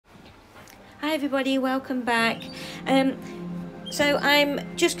Hi everybody, welcome back. So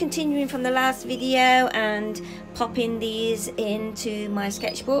I'm just continuing from the last video and popping these into my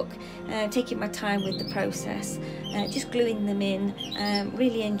sketchbook, taking my time with the process, just gluing them in.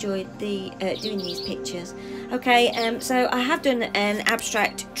 Really enjoyed doing these pictures. Okay, so I have done an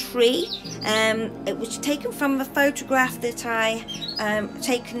abstract tree. It was taken from a photograph that I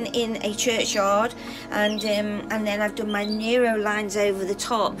taken in a churchyard, and then I've done my Neuro lines over the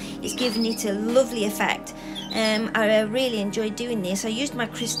top. It's given it a lovely effect. I really enjoyed doing this. I used my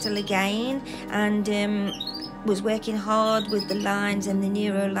crystal again and was working hard with the lines and the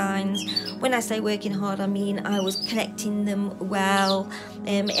Neuro lines. When I say working hard, I mean I was connecting them well,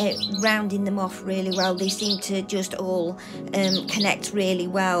 rounding them off really well. They seem to just all connect really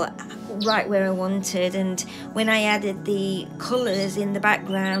well, right where I wanted. And when I added the colours in the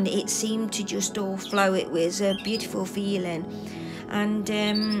background, it seemed to just all flow. It was a beautiful feeling. And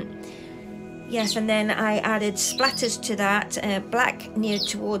yes, and then I added splatters to that, black near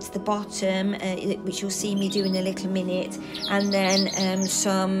towards the bottom, which you'll see me do in a little minute, and then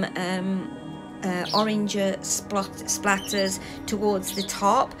some orange splatters towards the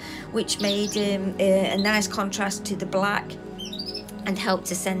top, which made a nice contrast to the black and helped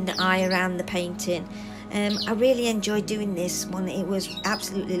to send the eye around the painting. I really enjoyed doing this one. It was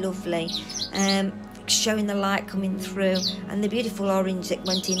absolutely lovely. Showing the light coming through and the beautiful orange that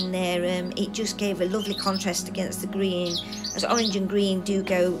went in there, it just gave a lovely contrast against the green, as orange and green do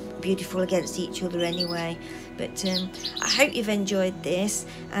go beautiful against each other anyway. But I hope you've enjoyed this,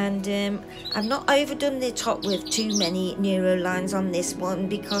 and I've not overdone the top with too many Neuro lines on this one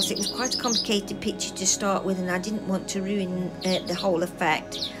because it was quite a complicated picture to start with and I didn't want to ruin the whole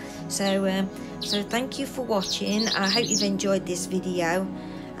effect. So thank you for watching. I hope you've enjoyed this video.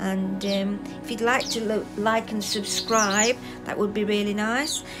 And if you'd like to like and subscribe, that would be really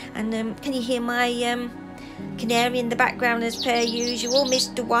nice. And can you hear my canary in the background as per usual?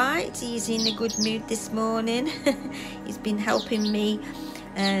 Mr. White, he's in a good mood this morning. He's been helping me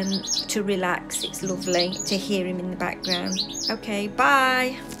to relax. It's lovely to hear him in the background. Okay,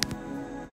 bye.